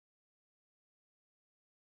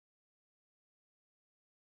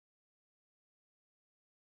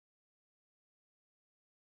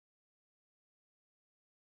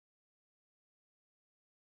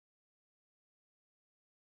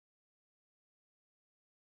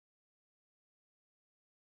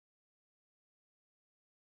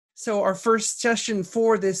So our first session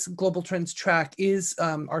for this Global Trends track is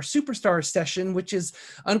our Superstar session, which is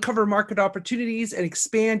uncover market opportunities and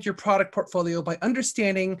expand your product portfolio by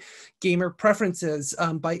understanding gamer preferences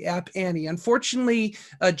by App Annie. Unfortunately,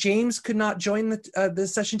 James could not join the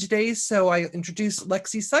session today, so I introduced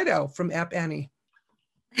Lexi Sydow from App Annie.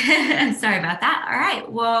 Sorry about that. All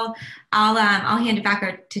right. Well, I'll hand it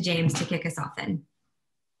back to James to kick us off then.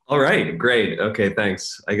 All right, great. Okay,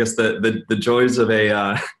 thanks. I guess the joys of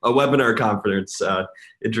a webinar conference.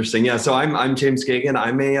 Interesting. Yeah. So I'm James Gagen.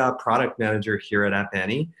 I'm a product manager here at App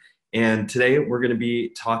Annie, and today we're going to be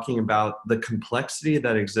talking about the complexity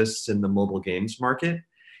that exists in the mobile games market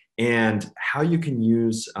and how you can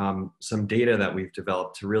use some data that we've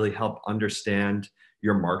developed to really help understand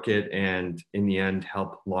your market and, in the end,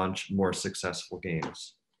 help launch more successful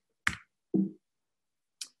games.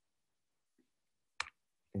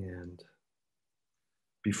 And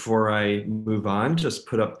before I move on, just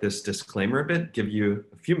put up this disclaimer a bit, give you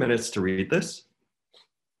a few minutes to read this.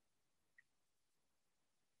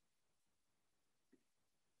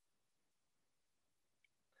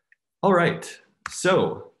 All right,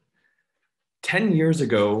 so 10 years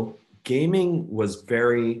ago, gaming was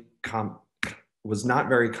not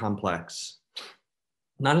very complex.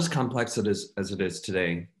 Not as complex as it is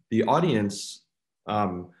today. The audience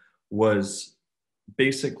was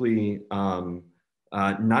basically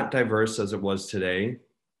not diverse as it was today.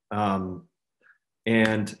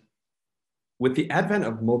 And with the advent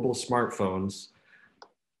of mobile smartphones,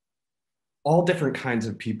 all different kinds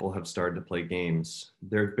of people have started to play games.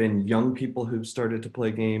 There have been young people who've started to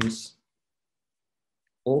play games,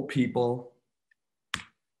 old people,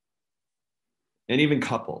 and even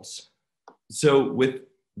couples. So with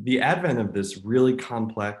the advent of this really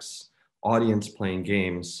complex audience playing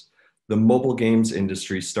games, the mobile games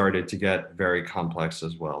industry started to get very complex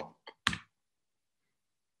as well.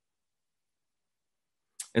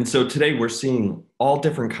 And so today we're seeing all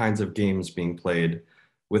different kinds of games being played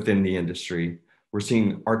within the industry. We're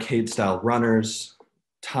seeing arcade style runners,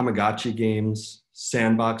 Tamagotchi games,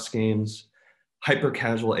 sandbox games, hyper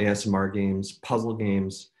casual ASMR games, puzzle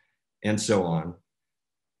games, and so on.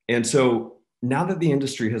 And so now that the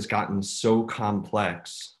industry has gotten so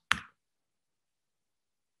complex,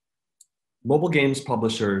 mobile games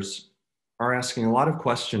publishers are asking a lot of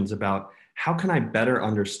questions about how can I better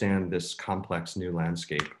understand this complex new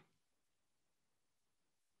landscape?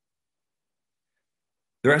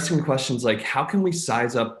 They're asking questions like, how can we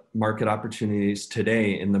size up market opportunities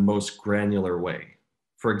today in the most granular way?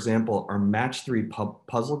 For example, are match 3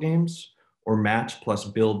 puzzle games or match plus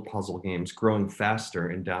build puzzle games growing faster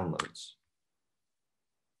in downloads?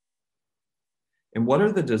 And what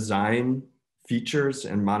are the design features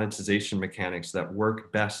and monetization mechanics that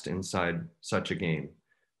work best inside such a game?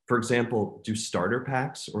 For example, do starter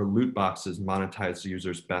packs or loot boxes monetize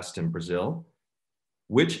users best in Brazil?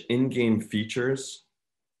 Which in-game features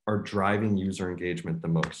are driving user engagement the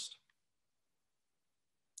most?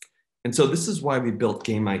 And so this is why we built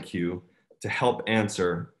Game IQ to help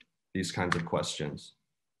answer these kinds of questions.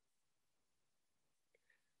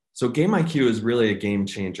 So Game IQ is really a game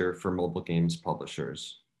changer for mobile games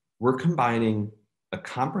publishers. We're combining a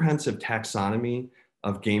comprehensive taxonomy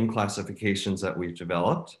of game classifications that we've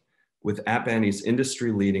developed with App Annie's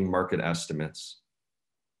industry-leading market estimates.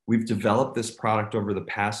 We've developed this product over the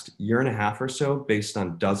past year and a half or so based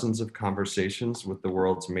on dozens of conversations with the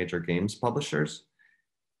world's major games publishers.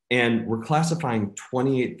 And we're classifying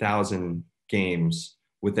 28,000 games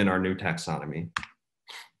within our new taxonomy.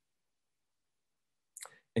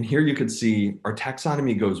 And here you can see our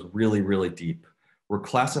taxonomy goes really, really deep. We're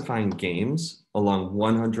classifying games along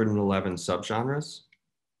 111 subgenres,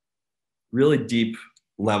 really deep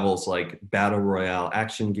levels like battle royale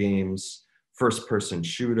action games, first-person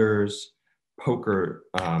shooters, poker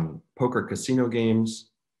casino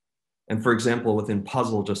games. And for example, within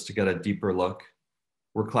puzzle, just to get a deeper look,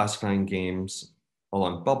 we're classifying games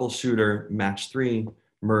along bubble shooter, match 3,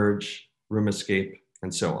 merge, room escape,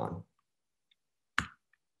 and so on.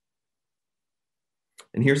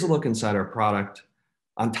 And here's a look inside our product.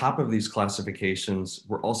 On top of these classifications,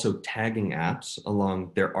 we're also tagging apps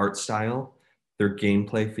along their art style, their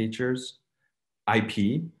gameplay features,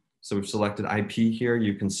 IP. So we've selected IP here.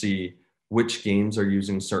 You can see which games are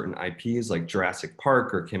using certain IPs like Jurassic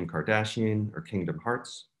Park or Kim Kardashian or Kingdom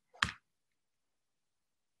Hearts.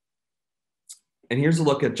 And here's a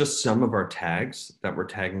look at just some of our tags that we're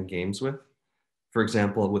tagging games with. For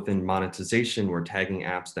example, within monetization, we're tagging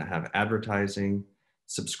apps that have advertising,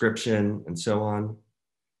 subscription, and so on.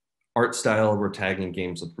 Art style, we're tagging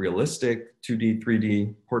games with realistic, 2D,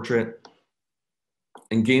 3D, portrait.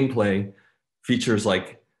 And gameplay, features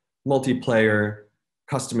like multiplayer,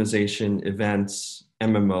 customization, events,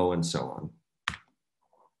 MMO, and so on.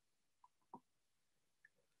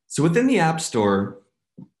 So within the App Store,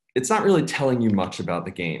 it's not really telling you much about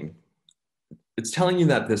the game. It's telling you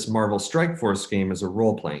that this Marvel Strike Force game is a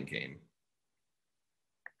role-playing game.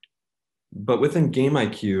 But within Game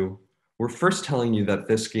IQ, we're first telling you that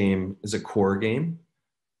this game is a core game.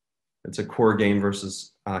 It's a core game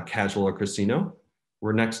versus casual or casino.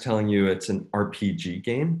 We're next telling you it's an RPG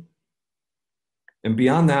game. And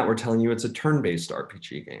beyond that, we're telling you it's a turn-based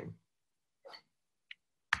RPG game.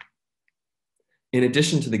 In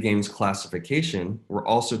addition to the game's classification, we're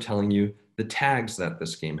also telling you the tags that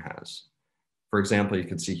this game has. For example, you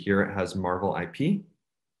can see here it has Marvel IP,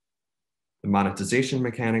 the monetization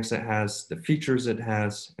mechanics it has, the features it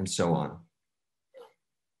has, and so on.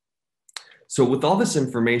 So with all this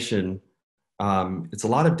information, it's a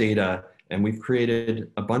lot of data, and we've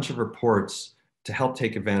created a bunch of reports to help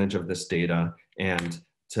take advantage of this data and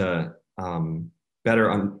to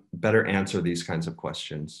better answer these kinds of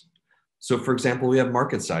questions. So for example, we have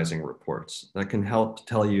market sizing reports that can help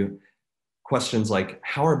tell you questions like,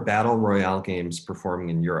 how are battle royale games performing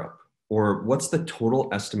in Europe? Or what's the total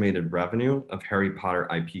estimated revenue of Harry Potter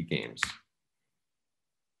IP games?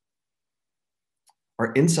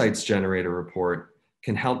 Our Insights Generator report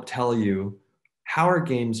can help tell you, how are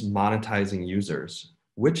games monetizing users?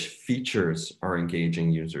 Which features are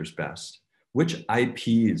engaging users best? Which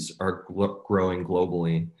IPs are growing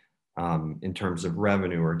globally in terms of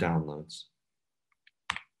revenue or downloads?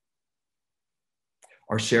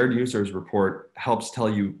 Our Shared Users report helps tell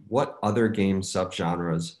you what other game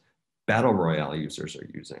subgenres battle royale users are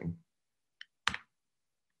using.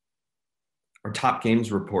 Our Top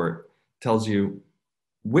Games report tells you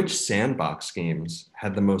which sandbox games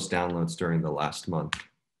had the most downloads during the last month.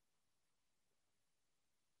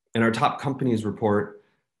 And our Top Companies report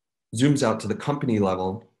zooms out to the company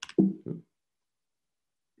level.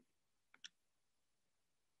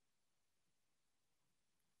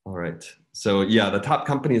 All right, so yeah, the Top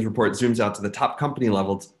Companies report zooms out to the top company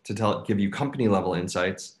level to give you company level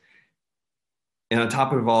insights. And on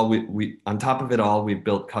top of it all, we've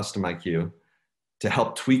built Custom IQ to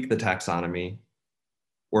help tweak the taxonomy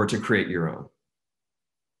or to create your own.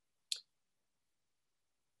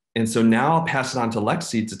 And so now I'll pass it on to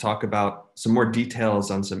Lexi to talk about some more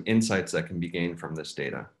details on some insights that can be gained from this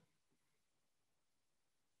data.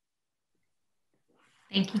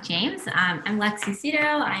 Thank you, James. I'm Lexi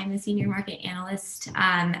Sydow. I'm a senior market analyst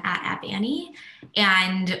at App Annie,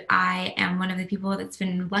 and I am one of the people that's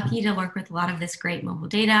been lucky to work with a lot of this great mobile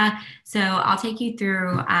data. So I'll take you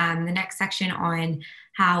through the next section on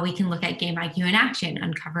how we can look at Game IQ in action,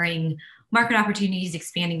 uncovering market opportunities,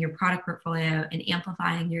 expanding your product portfolio, and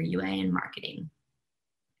amplifying your UA and marketing.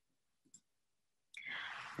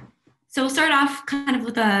 So we'll start off kind of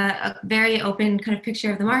with a very open kind of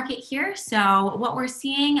picture of the market here. So what we're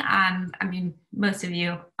seeing, I mean, most of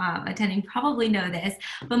you attending probably know this,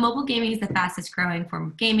 but mobile gaming is the fastest growing form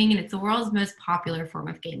of gaming, and it's the world's most popular form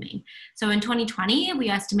of gaming. So in 2020, we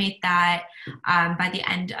estimate that by the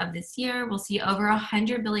end of this year, we'll see over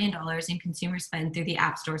 $100 billion in consumer spend through the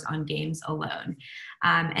app stores on games alone.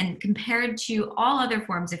 And compared to all other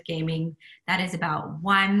forms of gaming, that is about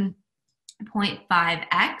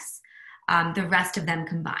 1.5x the rest of them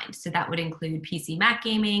combined. So that would include PC Mac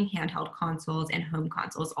gaming, handheld consoles, and home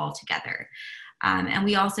consoles all together. And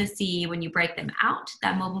we also see, when you break them out,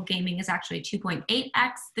 that mobile gaming is actually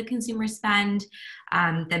 2.8x the consumer spend,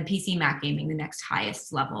 than PC Mac gaming, the next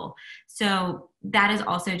highest level. So that is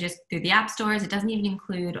also just through the app stores. It doesn't even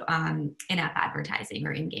include in-app advertising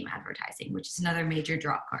or in-game advertising, which is another major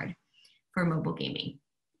draw card for mobile gaming.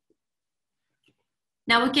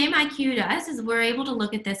 Now, what Game IQ does is we're able to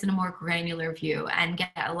look at this in a more granular view and get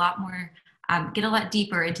a lot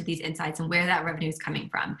deeper into these insights and where that revenue is coming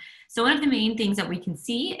from. So one of the main things that we can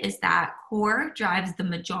see is that core games drive the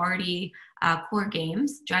majority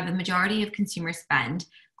of consumer spend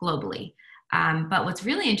globally. But what's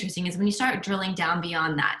really interesting is when you start drilling down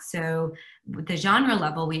beyond that. So with the genre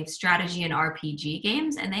level, we have strategy and RPG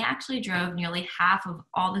games, and they actually drove nearly half of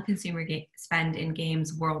all the consumer spend in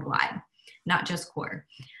games worldwide, not just core.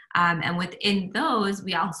 And within those,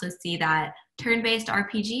 we also see that turn-based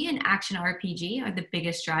RPG and action RPG are the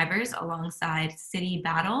biggest drivers, alongside city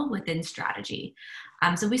battle within strategy.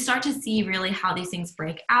 So we start to see really how these things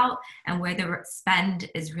break out and where the spend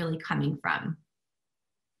is really coming from.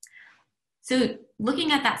 So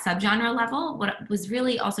looking at that subgenre level, what was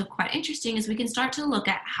really also quite interesting is we can start to look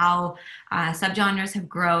at how subgenres have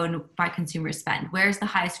grown by consumer spend. Where's the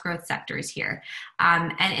highest growth sectors here?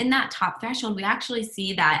 And in that top threshold, we actually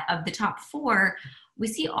see that of the top four, we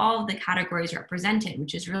see all of the categories represented,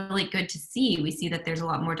 which is really good to see. We see that there's a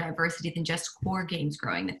lot more diversity than just core games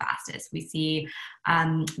growing the fastest. We see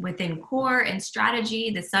within core and strategy,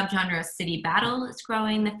 the subgenre city battle is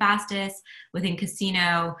growing the fastest. Within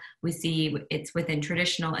casino, we see it's within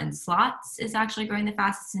traditional and slots is actually growing the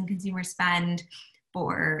fastest in consumer spend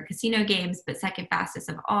for casino games, but second fastest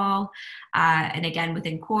of all. And again,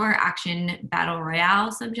 within core, action battle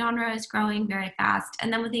royale subgenre is growing very fast.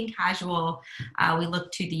 And then within casual, we look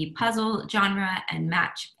to the puzzle genre, and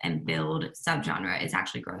match and build subgenre is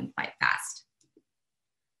actually growing quite fast.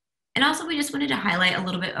 And also, we just wanted to highlight a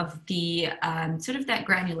little bit of the sort of that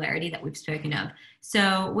granularity that we've spoken of.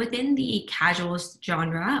 So within the casual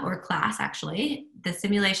genre, or class actually, the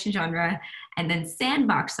simulation genre, and then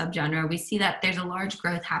sandbox subgenre, we see that there's a large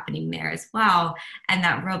growth happening there as well, and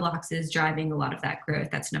that Roblox is driving a lot of that growth.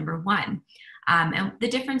 That's number one. And the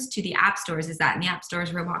difference to the app stores is that in the app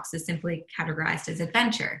stores, Roblox is simply categorized as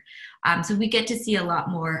adventure. So we get to see a lot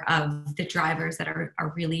more of the drivers that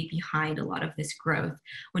are really behind a lot of this growth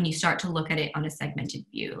when you start to look at it on a segmented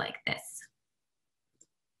view like this.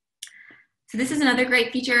 So this is another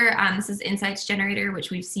great feature. This is Insights Generator,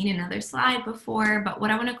 which we've seen in another slide before. But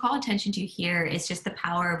what I want to call attention to here is just the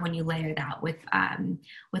power of when you layer that with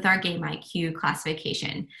our Game IQ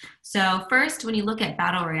classification. So first, when you look at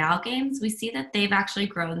Battle Royale games, we see that they've actually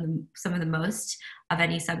grown some of the most of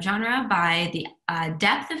any subgenre by the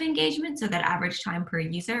depth of engagement, so that average time per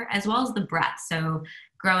user, as well as the breadth. So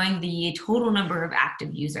growing the total number of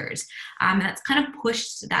active users. And that's kind of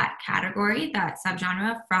pushed that category, that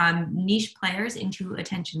subgenre, from niche players into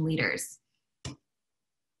attention leaders.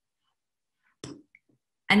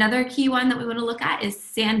 Another key one that we want to look at is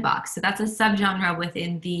sandbox. So that's a subgenre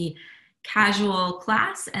within the casual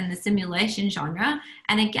class and the simulation genre.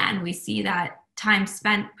 And again, we see that time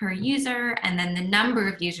spent per user, and then the number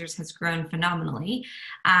of users has grown phenomenally.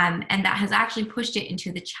 And that has actually pushed it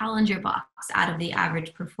into the challenger box out of the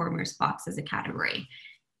average performers box as a category.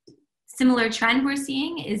 Similar trend we're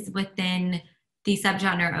seeing is within the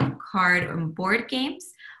subgenre of card and board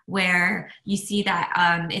games, where you see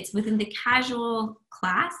that it's within the casual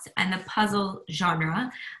class and the puzzle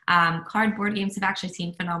genre. Cardboard games have actually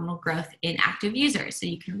seen phenomenal growth in active users. So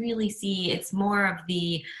you can really see it's more of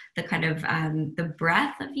the kind of the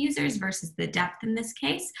breadth of users versus the depth in this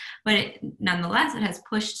case. But nonetheless, it has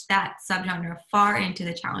pushed that subgenre far into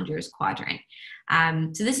the challengers quadrant.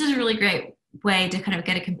 So this is a really great way to kind of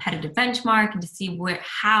get a competitive benchmark and to see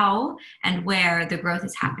how and where the growth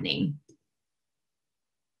is happening.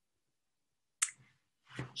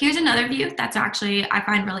 Here's another view that's actually, I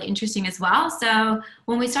find really interesting as well. So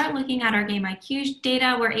when we start looking at our Game IQ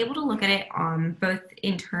data, we're able to look at it both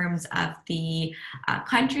in terms of the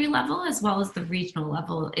country level as well as the regional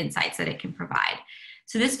level insights that it can provide.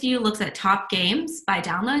 So this view looks at top games by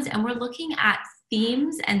downloads, and we're looking at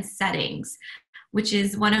themes and settings, which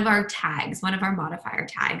is one of our tags, one of our modifier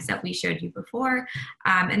tags that we showed you before.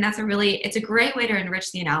 And that's it's a great way to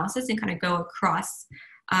enrich the analysis and kind of go across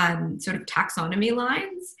sort of taxonomy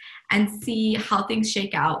lines and see how things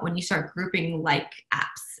shake out when you start grouping like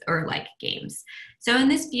apps or like games. So in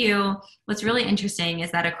this view, what's really interesting is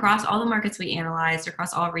that across all the markets we analyzed,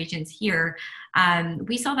 across all regions here,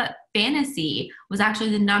 we saw that fantasy was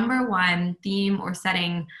actually the #1 theme or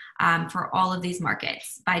setting for all of these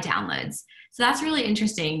markets by downloads. So that's really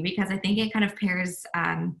interesting because I think it kind of pairs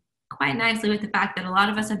quite nicely with the fact that a lot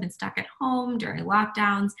of us have been stuck at home during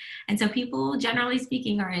lockdowns. And so people, generally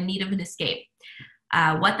speaking, are in need of an escape.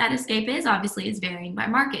 What that escape is, obviously, is varying by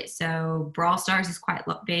market. So Brawl Stars is quite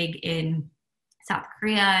big in South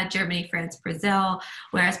Korea, Germany, France, Brazil,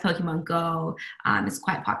 whereas Pokemon Go is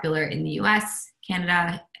quite popular in the US,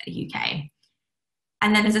 Canada, UK.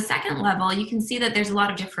 And then as a second level, you can see that there's a lot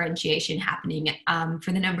of differentiation happening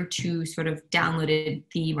for the #2 sort of downloaded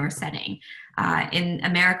theme or setting. In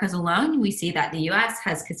Americas alone, we see that the US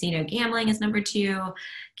has casino gambling as #2,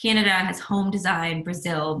 Canada has home design,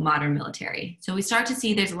 Brazil, modern military. So we start to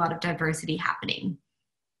see there's a lot of diversity happening.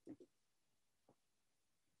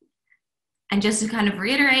 And just to kind of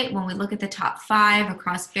reiterate, when we look at the top 5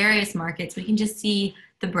 across various markets, we can just see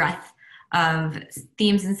the breadth of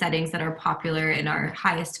themes and settings that are popular and are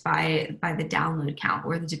highest by the download count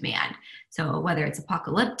or the demand. So whether it's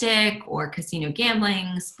apocalyptic or casino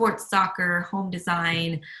gambling, sports soccer, home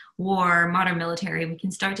design, war, modern military, we can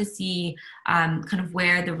start to see kind of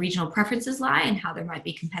where the regional preferences lie and how there might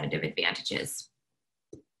be competitive advantages.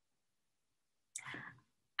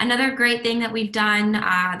 Another great thing that we've done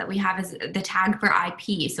that we have is the tag for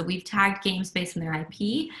IP. So we've tagged games based on their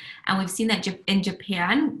IP, and we've seen that in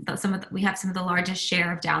Japan, we have some of the largest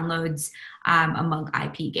share of downloads among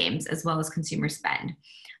IP games, as well as consumer spend.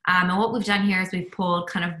 And what we've done here is we've pulled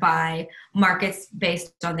kind of by markets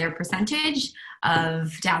based on their percentage of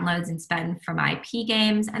downloads and spend from IP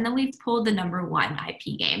games, and then we've pulled the #1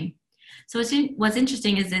 IP game. So what's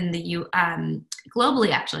interesting is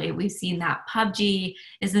globally, actually, we've seen that PUBG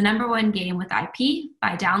is the #1 game with IP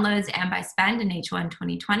by downloads and by spend in H1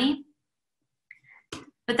 2020.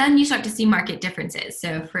 But then you start to see market differences.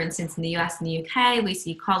 So for instance, in the US and the UK, we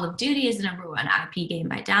see Call of Duty is the #1 IP game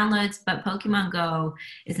by downloads, but Pokemon Go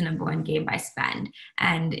is the #1 game by spend.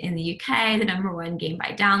 And in the UK, the #1 game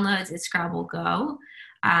by downloads is Scrabble Go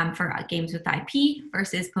for games with IP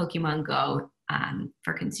versus Pokemon Go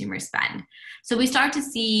for consumer spend. So we start to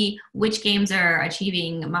see which games are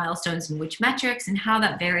achieving milestones and which metrics, and how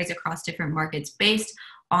that varies across different markets based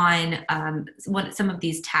on some of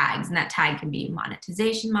these tags. And that tag can be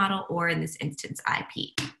monetization model, or in this instance,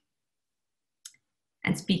 IP.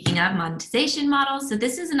 And speaking of monetization models, so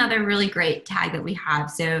this is another really great tag that we have.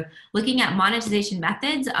 So looking at monetization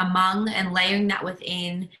methods among and layering that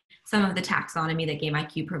within some of the taxonomy that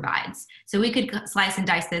GameIQ provides. So we could slice and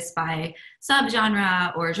dice this by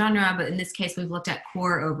subgenre or genre, but in this case, we've looked at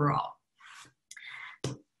core overall.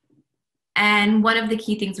 And one of the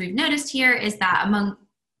key things we've noticed here is that among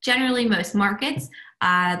generally most markets,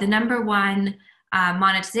 the #1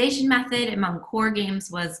 monetization method among core games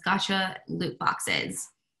was gacha loot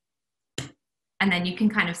boxes. And then you can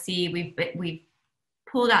kind of see we've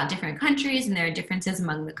pulled out different countries, and there are differences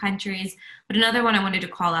among the countries. But another one I wanted to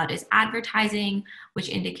call out is advertising, which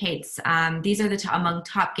indicates these are among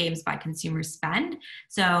top games by consumer spend.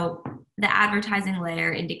 So the advertising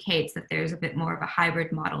layer indicates that there's a bit more of a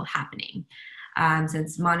hybrid model happening.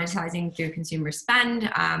 Since monetizing through consumer spend,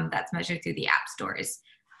 that's measured through the app stores.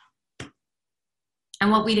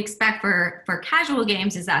 And what we'd expect for casual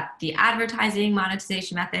games is that the advertising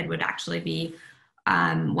monetization method would actually be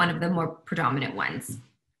one of the more predominant ones.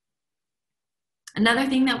 Another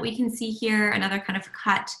thing that we can see here, another kind of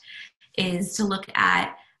cut, is to look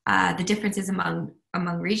at the differences among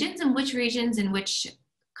regions, and which regions and which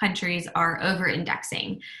countries are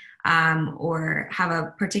over-indexing or have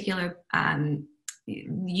a particular,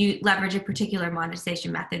 you leverage a particular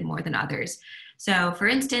monetization method more than others. So for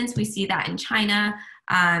instance, we see that in China,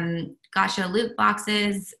 gacha loot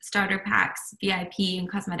boxes, starter packs, VIP, and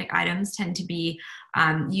cosmetic items tend to be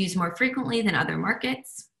used more frequently than other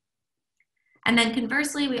markets. And then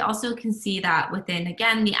conversely, we also can see that within,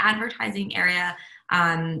 again, the advertising area,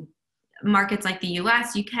 markets like the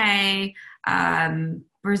US, UK,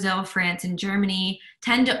 Brazil, France, and Germany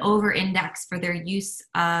tend to over-index for their use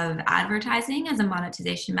of advertising as a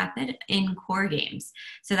monetization method in core games.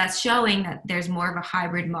 So that's showing that there's more of a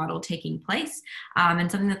hybrid model taking place,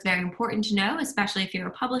 and something that's very important to know, especially if you're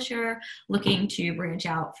a publisher looking to branch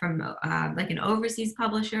out from like an overseas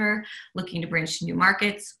publisher, looking to branch to new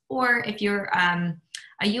markets, or if you're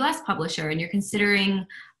a US publisher and you're considering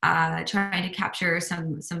trying to capture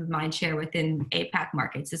some mind share within APAC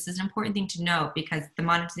markets. This is an important thing to note because the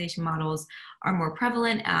monetization models are more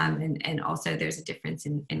prevalent, and also there's a difference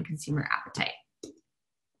in consumer appetite.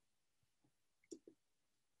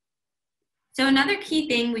 So another key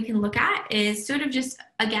thing we can look at is sort of just,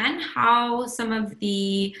 again, how some of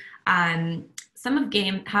the some of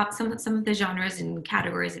the genres and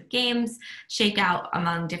categories of games shake out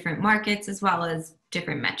among different markets, as well as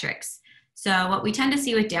different metrics. So what we tend to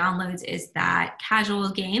see with downloads is that casual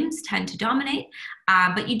games tend to dominate,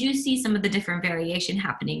 but you do see some of the different variation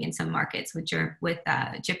happening in some markets, which are with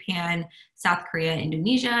Japan, South Korea,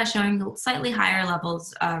 Indonesia, showing slightly higher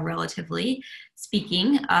levels, relatively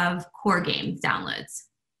speaking, of core game downloads.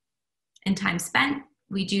 In time spent,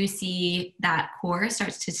 we do see that core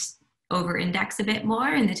starts to over-index a bit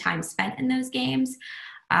more in the time spent in those games.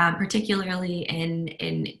 Particularly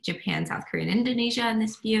in Japan, South Korea, and Indonesia in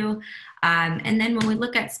this view. And then when we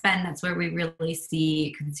look at spend, that's where we really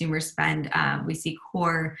see consumer spend. We see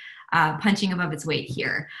core punching above its weight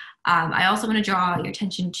here. I also want to draw your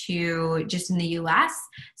attention to just in the US.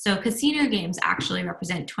 So casino games actually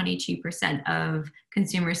represent 22% of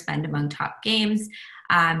consumer spend among top games.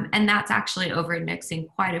 And that's actually over-indexing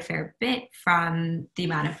quite a fair bit from the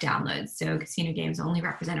amount of downloads. So casino games only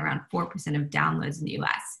represent around 4% of downloads in the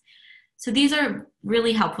US. So these are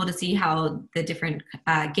really helpful to see how the different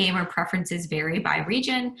gamer preferences vary by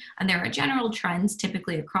region. And there are general trends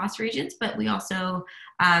typically across regions, but we also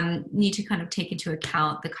need to kind of take into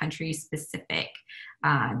account the country-specific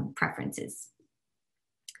preferences.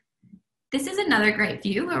 this is another great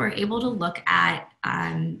view where we're able to look at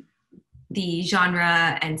the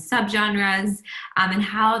genre and subgenres and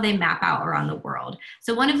how they map out around the world.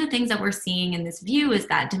 So one of the things that we're seeing in this view is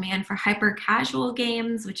that demand for hyper casual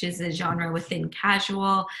games, which is a genre within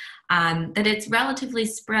casual, that it's relatively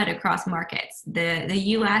spread across markets. The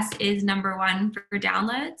US is #1 for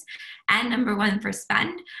downloads and #1 for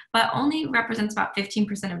spend, but only represents about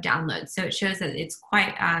 15% of downloads. So it shows that it's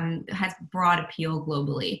quite, has broad appeal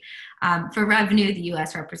globally. For revenue, the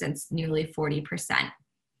US represents nearly 40%.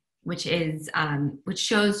 Which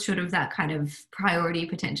shows sort of that kind of priority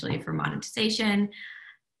potentially for monetization.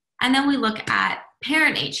 And then we look at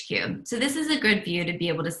parent HQ. So this is a good view to be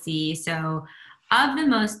able to see. So of the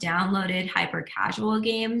most downloaded hyper casual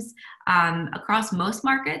games across most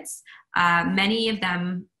markets,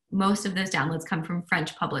 most of those downloads come from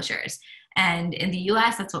French publishers. And in the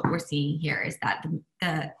US, that's what we're seeing here, is that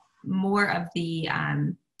the more of the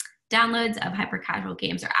downloads of hyper casual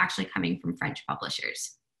games are actually coming from French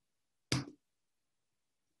publishers.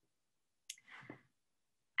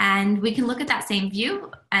 And we can look at that same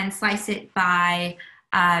view and slice it by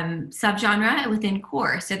subgenre within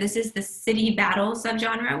core. So this is the city battle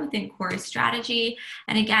subgenre within core strategy.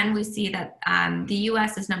 And again, we see that the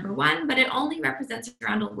US is #1, but it only represents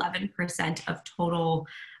around 11% of total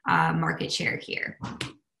market share here.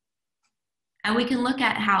 And we can look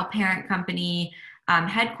at how parent company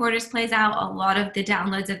headquarters plays out. A lot of the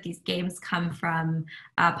downloads of these games come from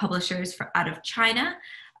publishers out of China.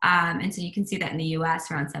 And so you can see that in the US,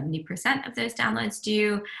 around 70% of those downloads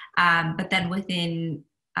do. But then within,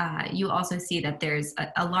 you also see that there's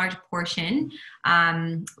a large portion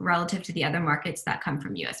relative to the other markets that come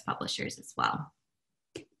from US publishers as well.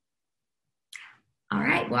 All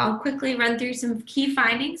right, well, I'll quickly run through some key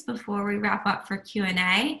findings before we wrap up for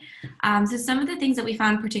Q&A. So some of the things that we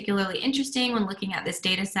found particularly interesting when looking at this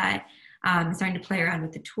data set, starting to play around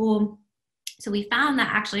with the tool. So we found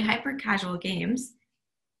that actually hyper-casual games,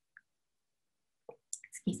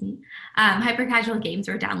 hyper-casual games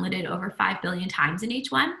were downloaded over 5 billion times in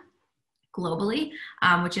H1 globally,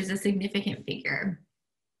 which is a significant figure.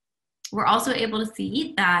 We're also able to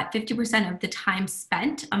see that 50% of the time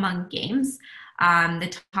spent among games,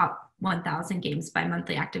 the top 1,000 games by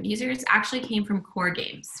monthly active users, actually came from core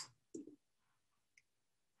games.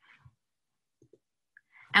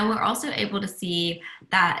 And we're also able to see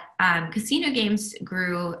that casino games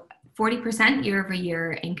grew 40% year over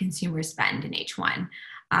year in consumer spend in H1,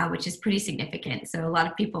 which is pretty significant. So a lot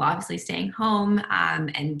of people obviously staying home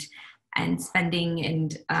and spending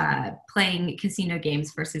and playing casino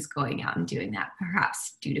games versus going out and doing that,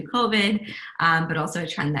 perhaps due to COVID, but also a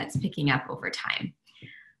trend that's picking up over time.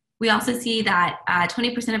 We also see that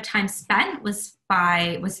 20% of time spent was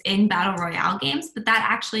in Battle Royale games, but that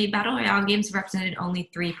actually, Battle Royale games represented only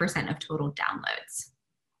 3% of total downloads.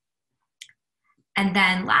 And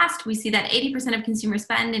then last, we see that 80% of consumer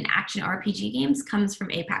spend in action RPG games comes from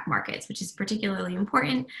APAC markets, which is particularly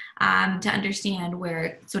important to understand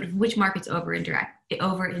which markets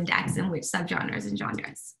over-index and which subgenres and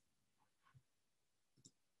genres.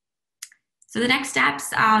 So the next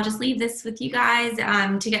steps, I'll just leave this with you guys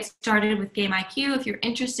to get started with Game IQ. If you're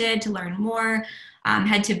interested to learn more,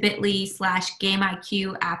 head to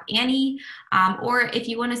bit.ly/GameIQ@Annie. Or if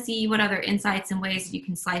you want to see what other insights and ways you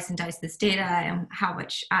can slice and dice this data and how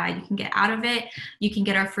much you can get out of it, you can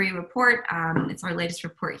get our free report. It's our latest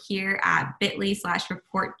report here at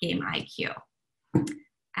bit.ly/reportGameIQ.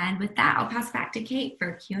 And with that, I'll pass back to Kate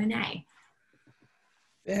for Q&A.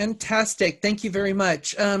 Fantastic. Thank you very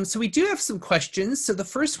much. So we do have some questions. So the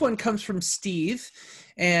first one comes from Steve,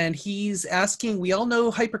 and he's asking, we all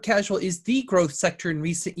know hyper-casual is the growth sector in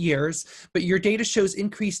recent years, but your data shows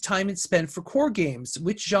increased time and spend for core games.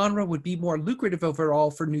 Which genre would be more lucrative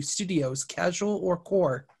overall for new studios, casual or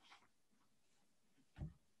core?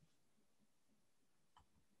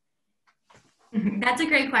 That's a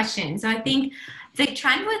great question. So I think the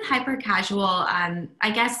trend with hyper-casual,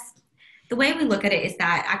 I guess, the way we look at it is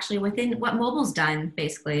that actually within what mobile's done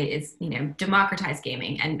basically is, democratize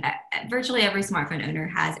gaming, and virtually every smartphone owner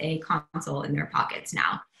has a console in their pockets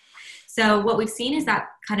now. So what we've seen is that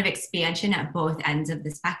kind of expansion at both ends of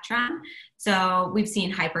the spectrum. So we've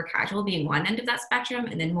seen hyper casual being one end of that spectrum,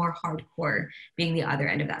 and then more hardcore being the other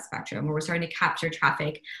end of that spectrum, where we're starting to capture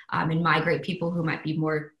traffic and migrate people who might be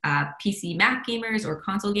more PC Mac gamers or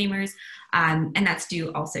console gamers. And that's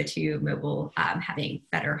due also to mobile having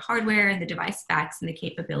better hardware and the device specs and the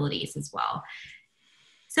capabilities as well.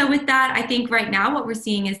 So with that, I think right now what we're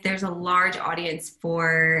seeing is there's a large audience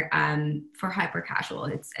for hyper casual.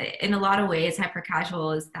 It's in a lot of ways, hyper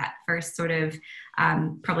casual is that first sort of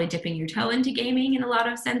probably dipping your toe into gaming in a lot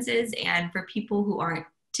of senses. And for people who aren't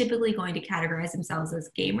typically going to categorize themselves as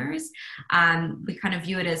gamers, we kind of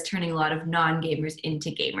view it as turning a lot of non-gamers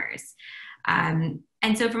into gamers.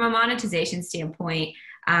 And so from a monetization standpoint,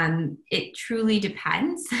 it truly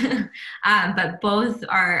depends, but both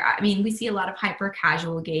are, I mean, we see a lot of hyper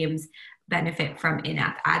casual games benefit from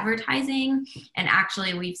in-app advertising. And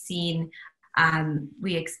actually we've seen,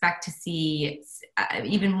 we expect to see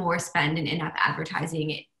even more spend in in-app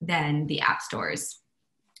advertising than the app stores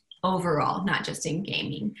overall, not just in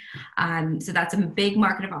gaming. So that's a big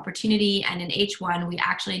market of opportunity. And in H1, we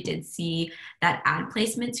actually did see that ad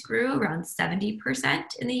placements grew around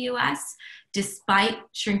 70% in the US, despite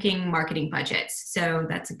shrinking marketing budgets. So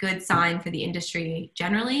that's a good sign for the industry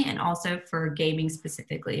generally, and also for gaming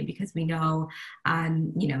specifically, because we know,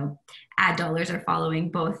 ad dollars are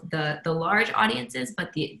following both the large audiences,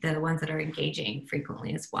 but the ones that are engaging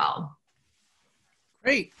frequently as well.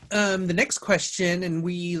 Great. The next question, and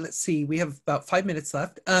let's see, we have about 5 minutes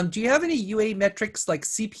left. Do you have any UA metrics like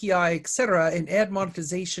CPI, et cetera, and ad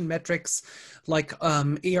monetization metrics like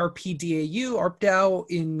ARPDAU, ARPDAU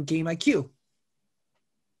in Game IQ?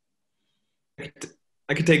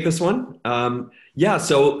 I could take this one. Yeah,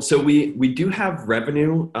 so we do have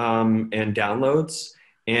revenue and downloads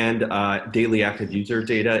and daily active user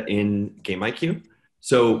data in Game IQ.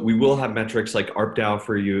 So we will have metrics like ARPDAU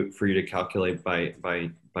for you to calculate by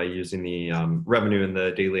using the revenue and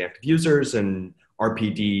the daily active users, and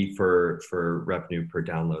RPD for revenue per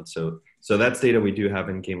download. So that's data we do have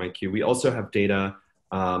in Game IQ. We also have data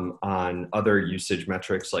on other usage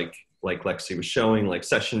metrics like Lexi was showing, like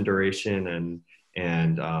session duration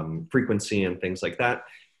and frequency and things like that.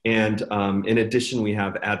 And in addition, we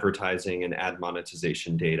have advertising and ad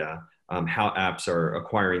monetization data. How apps are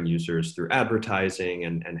acquiring users through advertising,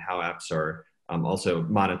 and how apps are also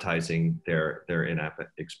monetizing their in-app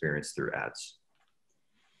experience through ads.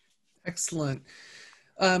 Excellent.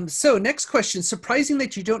 So next question, surprising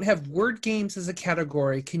that you don't have word games as a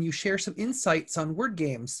category. Can you share some insights on word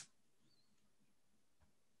games?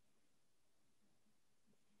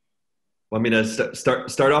 Want me to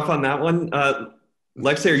start off on that one?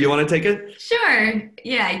 Lexi, you want to take it? Sure.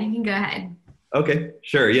 Yeah, you can go ahead. Okay,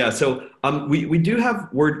 sure. Yeah. So we do have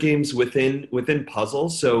word games within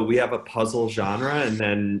puzzles. So we have a puzzle genre, and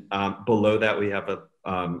then below that we have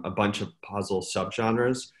a bunch of puzzle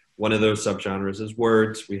subgenres. One of those subgenres is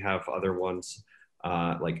words. We have other ones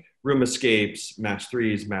like room escapes, match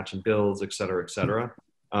threes, match and builds, et cetera, et cetera.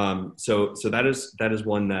 So that is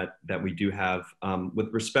one that we do have.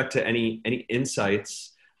 With respect to any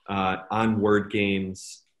insights on word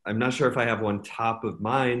games, I'm not sure if I have one top of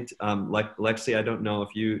mind. Like Lexi, I don't know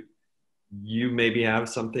if you maybe have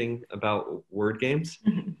something about word games.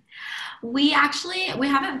 We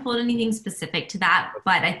haven't pulled anything specific to that,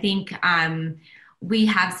 but I think we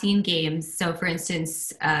have seen games. So for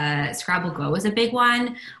instance, Scrabble Go is a big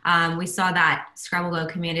one. We saw that Scrabble Go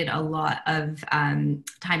commanded a lot of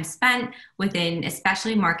time spent within,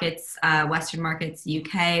 especially markets, Western markets,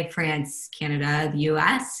 UK, France, Canada, the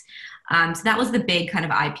US. So that was the big kind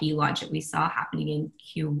of IP launch that we saw happening in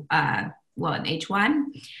in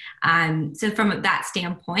H1. So from that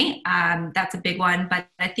standpoint, that's a big one, but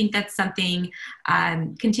I think that's something,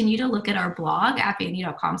 continue to look at our blog at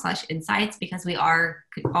vandy.com/insights, because we are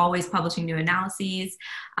always publishing new analyses.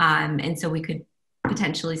 And so we could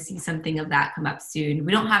potentially see something of that come up soon.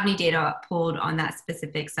 We don't have any data pulled on that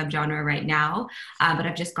specific subgenre right now, but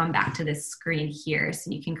I've just gone back to this screen here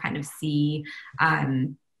so you can kind of see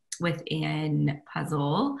within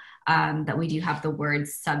puzzle that we do have the word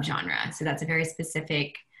subgenre. So that's a very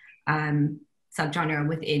specific subgenre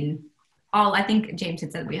within all. I think James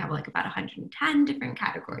had said we have like about 110 different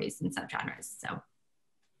categories and subgenres. So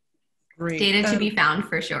great. Data to be found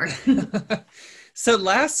for sure. So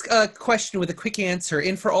last question with a quick answer.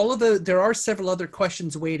 And for all of there are several other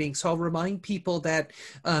questions waiting. So I'll remind people that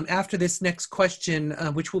after this next question,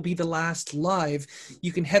 which will be the last live,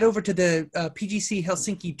 you can head over to the PGC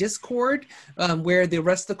Helsinki Discord, where the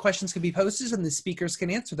rest of the questions can be posted and the speakers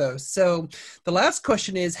can answer those. So the last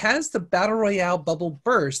question is, has the Battle Royale bubble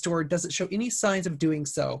burst, or does it show any signs of doing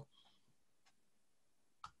so?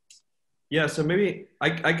 Yeah, so maybe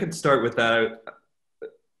I could start with that.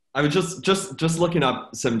 I was just looking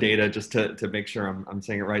up some data just to make sure I'm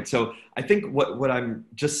saying it right. So I think what I'm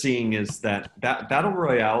just seeing is that Battle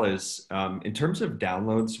Royale is, in terms of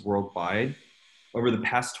downloads worldwide, over the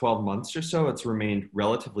past 12 months or so, it's remained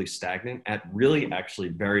relatively stagnant at really actually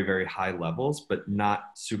very, very high levels, but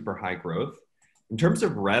not super high growth. In terms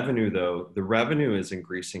of revenue, though, the revenue is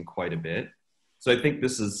increasing quite a bit. So I think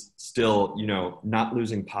this is still, not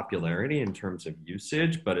losing popularity in terms of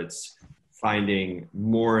usage, but it's finding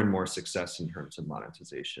more and more success in terms of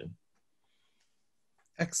monetization.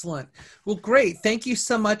 Excellent. Well, great. Thank you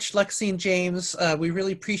so much, Lexi and James. We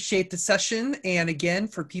really appreciate the session. And again,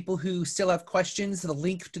 for people who still have questions, the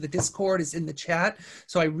link to the Discord is in the chat.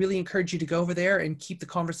 So I really encourage you to go over there and keep the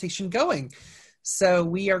conversation going. So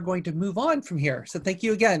we are going to move on from here. So thank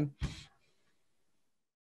you again.